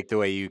really like the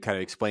way you kind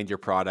of explained your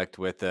product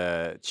with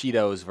the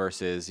Cheetos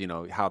versus,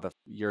 how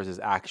yours is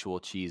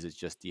actual cheese. It's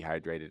just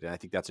dehydrated. And I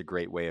think that's a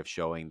great way of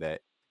showing that,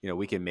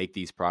 we can make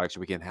these products,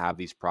 we can have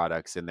these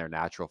products in their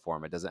natural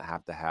form. It doesn't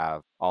have to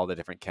have all the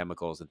different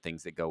chemicals and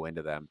things that go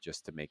into them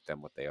just to make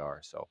them what they are.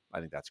 So I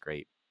think that's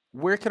great.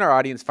 Where can our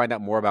audience find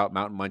out more about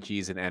Mountain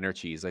Munchies and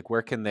Enercheez? Like,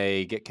 where can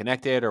they get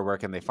connected, or where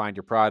can they find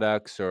your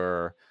products,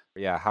 or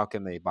how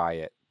can they buy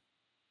it?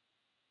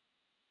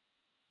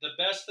 the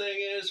best thing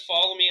is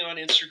follow me on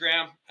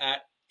Instagram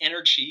at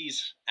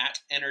Enercheez,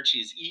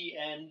 Enercheez.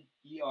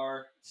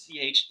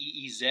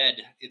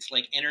 It's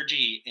like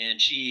energy and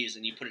cheese,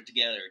 and you put it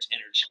together. It's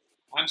energy.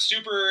 I'm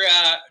super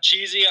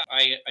cheesy.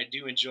 I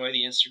do enjoy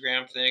the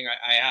Instagram thing.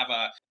 I have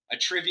a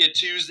trivia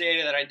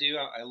Tuesday that I do.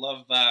 I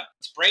love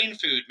it's brain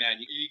food, man.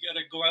 You got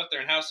to go out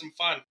there and have some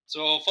fun.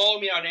 So follow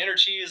me on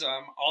Enercheez.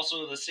 I'm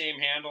also the same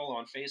handle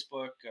on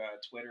Facebook,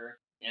 Twitter,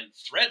 and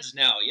Threads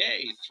now.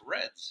 Yay,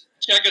 Threads.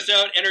 Check us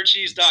out,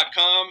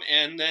 Enercheez.com,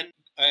 and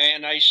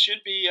I should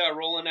be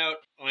rolling out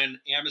on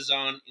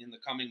Amazon in the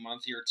coming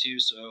month here too.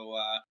 So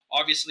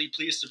obviously,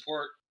 please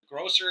support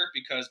grocer,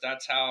 because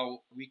that's how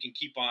we can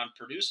keep on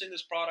producing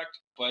this product.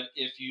 But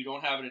if you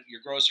don't have it at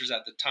your grocers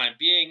at the time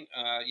being,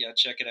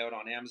 check it out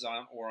on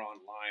Amazon or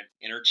online,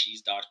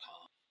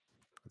 Enercheez.com.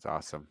 That's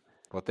awesome.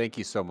 Well, thank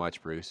you so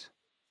much, Bruce.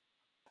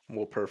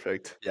 Well,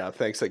 perfect. Yeah,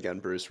 thanks again,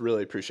 Bruce.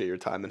 Really appreciate your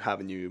time and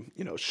having you,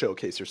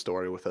 showcase your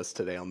story with us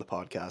today on the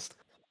podcast.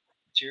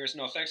 Cheers.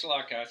 No, thanks a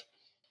lot, guys.